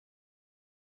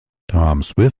Tom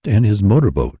Swift and His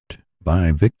Motorboat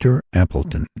by Victor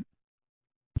Appleton.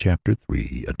 Chapter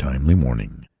 3. A Timely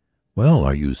Warning. "Well,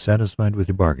 are you satisfied with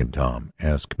your bargain, Tom?"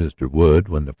 asked Mr. Wood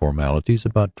when the formalities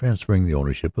about transferring the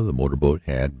ownership of the motorboat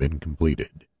had been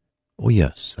completed. "Oh,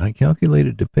 yes, I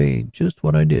calculated to pay just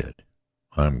what I did."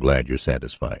 "I'm glad you're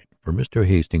satisfied, for Mr.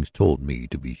 Hastings told me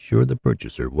to be sure the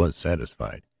purchaser was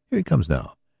satisfied. Here he comes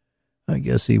now. I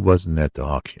guess he wasn't at the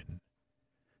auction."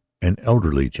 An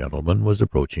elderly gentleman was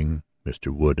approaching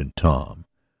Mr. Wood and Tom.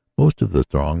 Most of the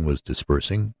throng was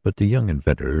dispersing, but the young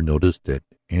inventor noticed that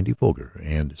Andy Foger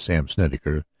and Sam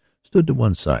Snedeker stood to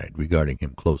one side, regarding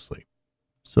him closely.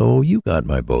 "So you got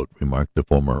my boat," remarked the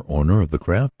former owner of the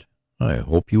craft. "I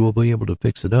hope you will be able to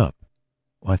fix it up."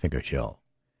 "I think I shall,"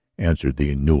 answered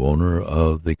the new owner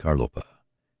of the Carlopa.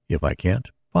 "If I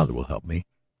can't, Father will help me."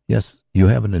 "Yes, you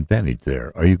have an advantage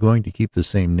there. Are you going to keep the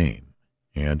same name?"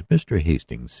 And Mr.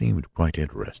 Hastings seemed quite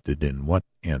interested in what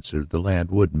answer the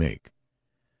lad would make.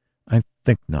 "I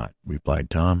think not," replied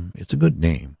Tom. "It's a good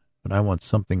name, but I want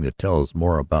something that tells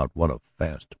more about what a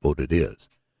fast boat it is,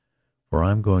 for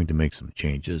I'm going to make some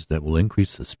changes that will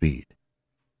increase the speed."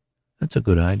 "That's a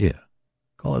good idea.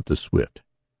 Call it the Swift."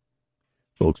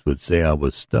 "Folks would say I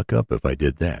was stuck up if I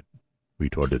did that,"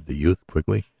 retorted the youth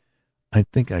quickly. "I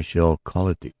think I shall call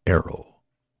it the Arrow."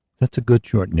 "That's a good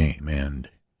short name, and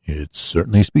it's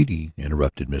certainly speedy,"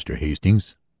 interrupted Mr.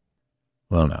 Hastings.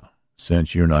 "Well, now,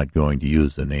 since you're not going to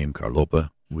use the name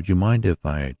Carlopa, would you mind if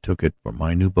I took it for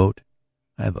my new boat?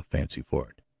 I have a fancy for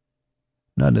it."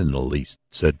 "Not in the least,"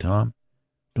 said Tom.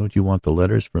 "Don't you want the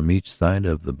letters from each side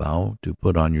of the bow to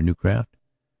put on your new craft?"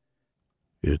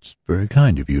 "It's very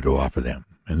kind of you to offer them,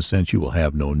 and since you will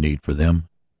have no need for them,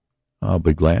 I'll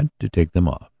be glad to take them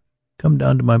off." "Come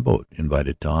down to my boat,"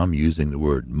 invited Tom, using the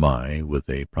word "my" with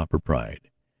a proper pride,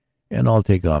 "and I'll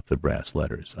take off the brass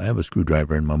letters. I have a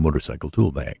screwdriver in my motorcycle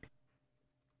tool bag."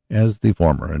 As the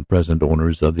former and present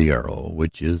owners of the Arrow,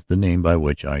 which is the name by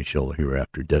which I shall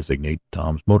hereafter designate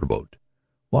Tom's motorboat,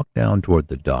 walked down toward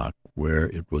the dock where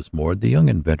it was moored, the young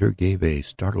inventor gave a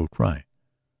startled cry.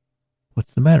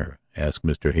 "What's the matter?" asked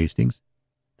Mr. Hastings.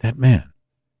 "That man.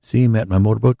 See him at my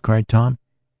motorboat?" cried Tom.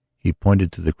 He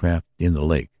pointed to the craft in the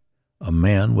lake. A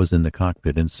man was in the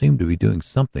cockpit and seemed to be doing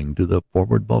something to the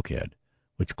forward bulkhead,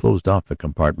 which closed off the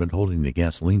compartment holding the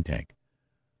gasoline tank.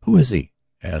 "Who is he?"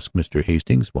 asked Mr.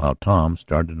 Hastings, while Tom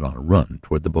started on a run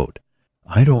toward the boat.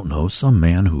 "I don't know. Some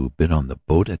man who bid on the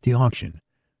boat at the auction,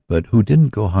 but who didn't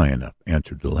go high enough,"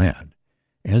 answered the lad.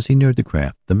 As he neared the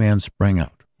craft, the man sprang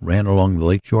out, ran along the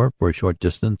lake shore for a short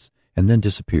distance, and then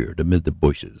disappeared amid the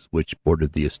bushes which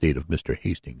bordered the estate of Mr.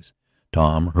 Hastings.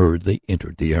 Tom hurriedly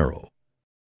entered the Arrow.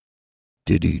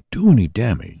 "Did he do any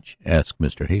damage?" asked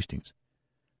Mr. Hastings.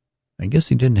 "I guess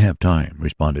he didn't have time,"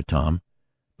 responded Tom,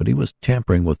 "but he was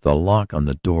tampering with the lock on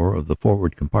the door of the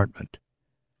forward compartment."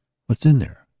 "What's in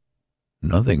there?"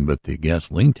 "Nothing but the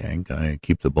gasoline tank. I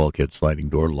keep the bulkhead sliding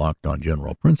door locked on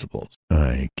general principles."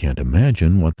 "I can't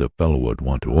imagine what the fellow would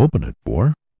want to open it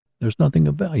for." "There's nothing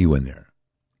of value in there."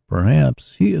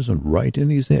 "Perhaps he isn't right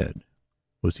in his head."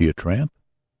 "Was he a tramp?"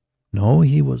 "No,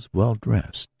 he was well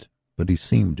dressed, but he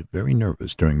seemed very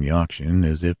nervous during the auction,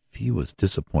 as if he was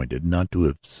disappointed not to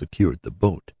have secured the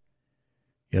boat.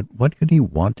 Yet what could he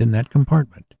want in that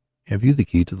compartment? Have you the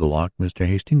key to the lock, Mr.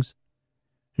 Hastings?"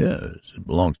 "Yes, it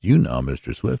belongs to you now,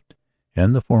 Mr. Swift,"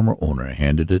 and the former owner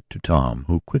handed it to Tom,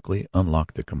 who quickly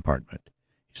unlocked the compartment.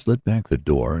 He slid back the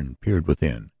door and peered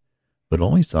within, but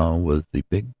all he saw was the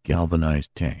big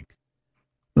galvanized tank.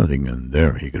 "Nothing in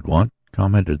there he could want,"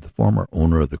 commented the former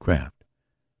owner of the craft.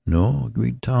 "No,"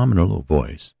 agreed Tom in a low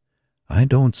voice. "I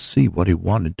don't see what he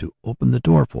wanted to open the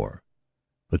door for."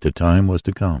 But the time was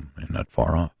to come, and not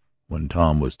far off, when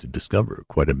Tom was to discover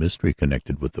quite a mystery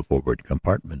connected with the forward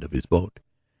compartment of his boat,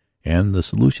 and the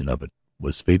solution of it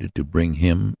was fated to bring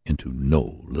him into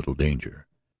no little danger.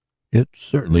 "It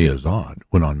certainly is odd,"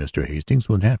 went on Mr. Hastings,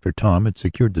 when after Tom had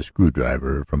secured the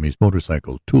screwdriver from his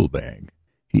motorcycle tool bag,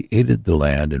 he aided the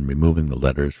lad in removing the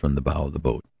letters from the bow of the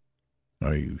boat.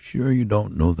 "Are you sure you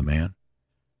don't know the man?"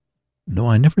 "No,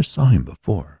 I never saw him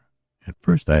before. At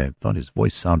first I thought his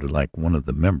voice sounded like one of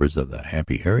the members of the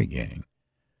Happy Harry gang,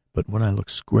 but when I looked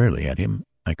squarely at him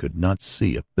I could not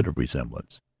see a bit of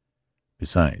resemblance.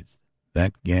 Besides,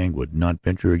 that gang would not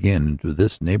venture again into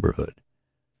this neighborhood."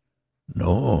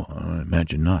 "No, I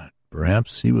imagine not.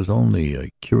 Perhaps he was only a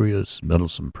curious,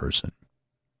 meddlesome person.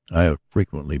 I have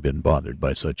frequently been bothered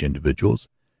by such individuals.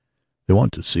 They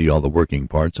want to see all the working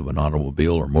parts of an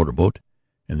automobile or motorboat,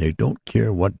 and they don't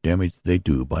care what damage they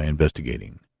do by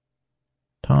investigating."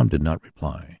 Tom did not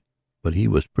reply, but he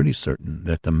was pretty certain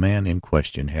that the man in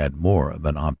question had more of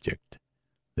an object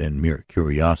than mere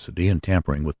curiosity and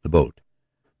tampering with the boat.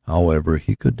 However,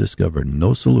 he could discover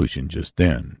no solution just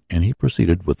then, and he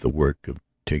proceeded with the work of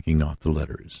taking off the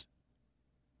letters.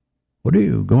 "What are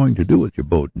you going to do with your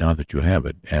boat now that you have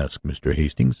it?" asked Mr.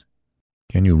 Hastings.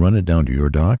 "Can you run it down to your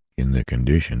dock in the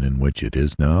condition in which it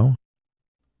is now?"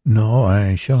 "No,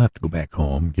 I shall have to go back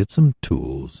home, get some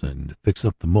tools, and fix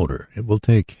up the motor. It will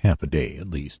take half a day, at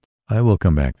least. I will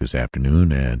come back this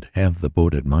afternoon and have the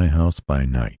boat at my house by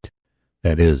night.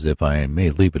 That is, if I may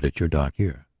leave it at your dock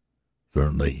here."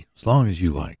 "Certainly, as long as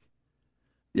you like."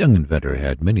 The young inventor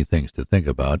had many things to think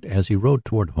about as he rode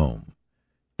toward home,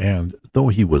 and though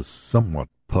he was somewhat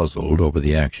puzzled over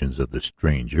the actions of the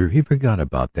stranger, he forgot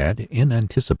about that in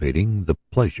anticipating the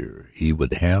pleasure he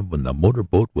would have when the motor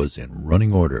boat was in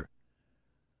running order.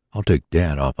 "I'll take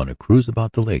Dad off on a cruise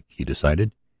about the lake," he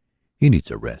decided. "He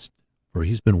needs a rest, for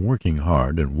he's been working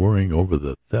hard and worrying over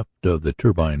the theft of the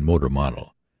turbine motor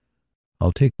model.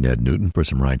 I'll take Ned Newton for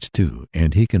some rides, too,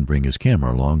 and he can bring his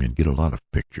camera along and get a lot of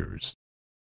pictures.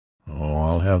 Oh,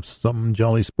 I'll have some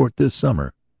jolly sport this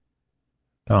summer."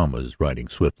 Tom was riding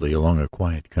swiftly along a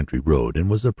quiet country road and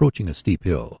was approaching a steep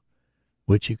hill,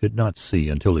 which he could not see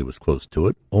until he was close to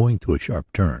it, owing to a sharp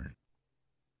turn.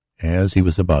 As he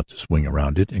was about to swing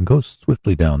around it and go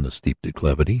swiftly down the steep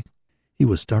declivity, he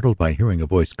was startled by hearing a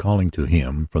voice calling to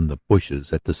him from the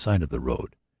bushes at the side of the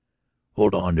road.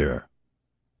 "Hold on there.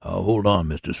 Hold on,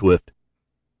 Mr. Swift,"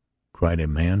 cried a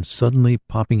man, suddenly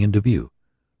popping into view.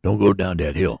 "Don't go down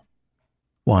that hill."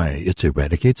 "Why, it's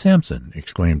Eradicate Sampson!"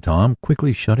 exclaimed Tom,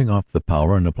 quickly shutting off the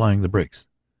power and applying the brakes.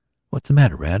 "What's the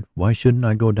matter, Rad? Why shouldn't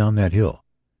I go down that hill?"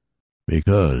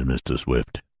 "Because, Mr.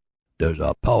 Swift, there's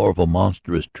a powerful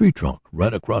monstrous tree trunk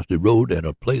right across the road at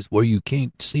a place where you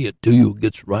can't see it till you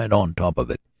gets right on top of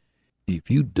it.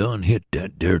 If you done hit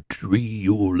that there tree,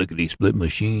 your lickety-split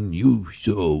machine, you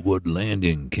sure would land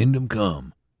in kingdom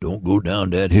come. Don't go down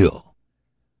that hill."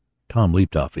 Tom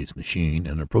leaped off his machine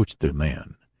and approached the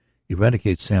man.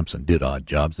 Eradicate Sampson did odd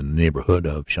jobs in the neighborhood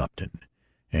of Shopton,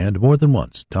 and more than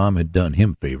once Tom had done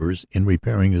him favors in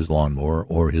repairing his lawnmower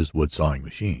or his wood-sawing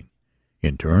machine.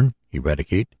 In turn,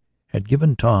 Eradicate had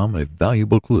given Tom a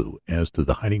valuable clue as to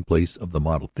the hiding place of the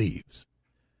model thieves.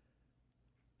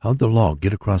 "How'd the log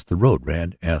get across the road,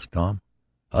 Rad?" asked Tom.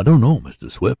 "I don't know,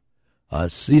 Mr. Swift. I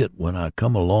see it when I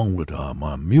come along with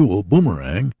my mule,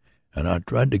 Boomerang, and I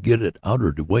tried to get it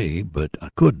outer the way, but I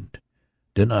couldn't.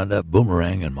 Then I left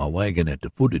Boomerang and my wagon at the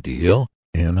foot of the hill,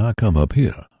 and I come up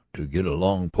here to get a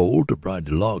long pole to pry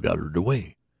the log outer the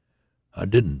way. I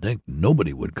didn't think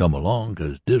nobody would come along,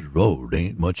 'cause this road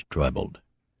ain't much traveled."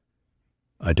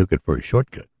 "I took it for a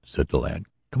shortcut," said the lad.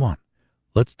 "Come on,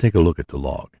 let's take a look at the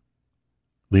log."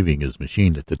 Leaving his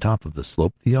machine at the top of the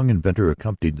slope, the young inventor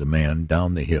accompanied the man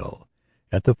down the hill.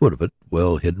 At the foot of it,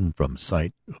 well hidden from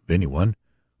sight of anyone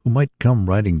who might come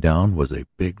riding down, was a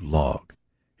big log.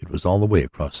 It was all the way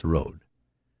across the road.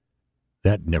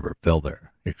 "That never fell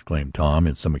there," exclaimed Tom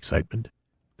in some excitement.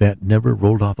 "That never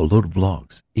rolled off a load of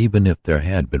logs, even if there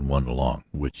had been one along,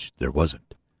 which there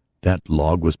wasn't. That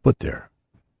log was put there."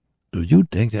 "Do you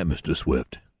think that, Mr.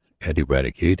 Swift?" asked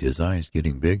Eradicate, his eyes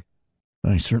getting big.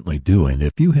 "I certainly do, and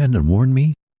if you hadn't warned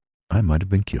me, I might have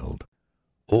been killed."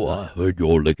 "Oh, I heard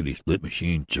your lickety-split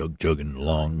machine chugging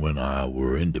along when I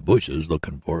were in the bushes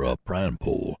looking for a prying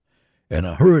pole, and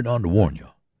I hurried on to warn you.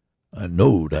 I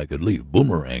knowed I could leave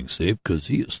Boomerang safe, 'cause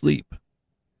he asleep."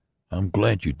 "I'm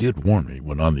glad you did warn me,"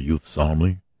 went on the youth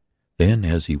solemnly. Then,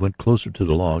 as he went closer to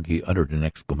the log, he uttered an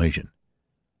exclamation.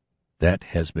 "That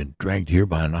has been dragged here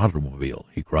by an automobile,"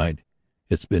 he cried.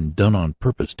 "It's been done on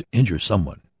purpose to injure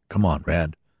someone. Come on,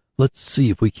 Rad. Let's see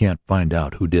if we can't find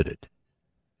out who did it."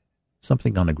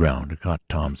 Something on the ground caught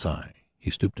Tom's eye. He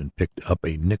stooped and picked up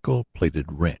a nickel-plated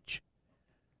wrench.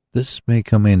 "This may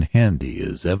come in handy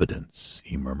as evidence,"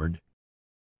 he murmured.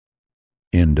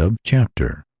 End of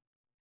chapter.